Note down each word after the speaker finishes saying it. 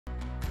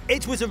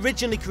It was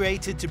originally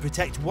created to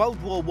protect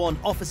World War I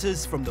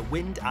officers from the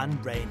wind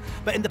and rain,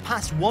 but in the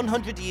past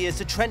 100 years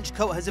the trench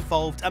coat has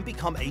evolved and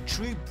become a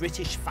true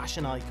British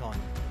fashion icon.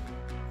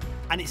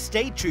 And it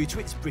stayed true to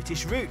its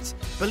British roots.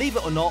 Believe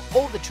it or not,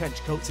 all the trench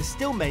coats are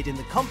still made in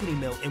the company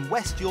mill in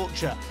West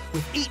Yorkshire,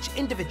 with each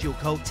individual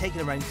coat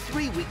taking around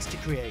 3 weeks to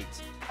create.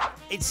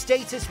 Its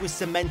status was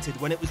cemented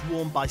when it was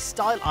worn by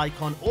style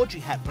icon Audrey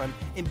Hepburn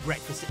in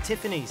Breakfast at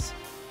Tiffany's.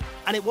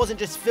 And it wasn't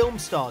just film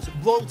stars,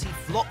 royalty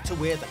flocked to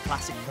wear the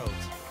classic coat.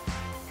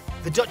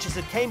 The Duchess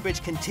of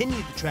Cambridge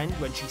continued the trend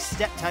when she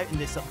stepped out in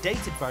this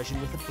updated version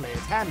with a flared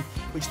hem,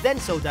 which then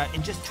sold out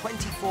in just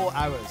 24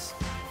 hours.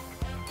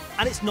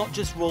 And it's not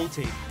just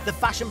royalty. The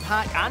fashion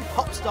pack and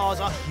pop stars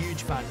are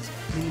huge fans,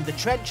 meaning the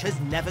trench has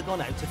never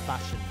gone out of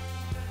fashion.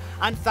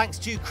 And thanks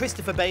to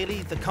Christopher Bailey,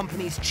 the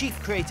company's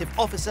Chief Creative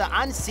Officer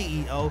and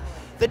CEO,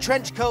 the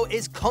trench coat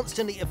is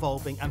constantly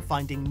evolving and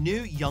finding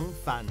new young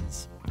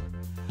fans.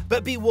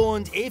 But be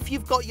warned, if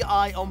you've got your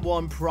eye on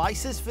one,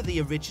 prices for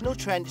the original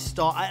trench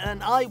start at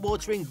an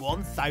eye-watering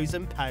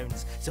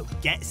 £1,000, so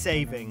get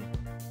saving.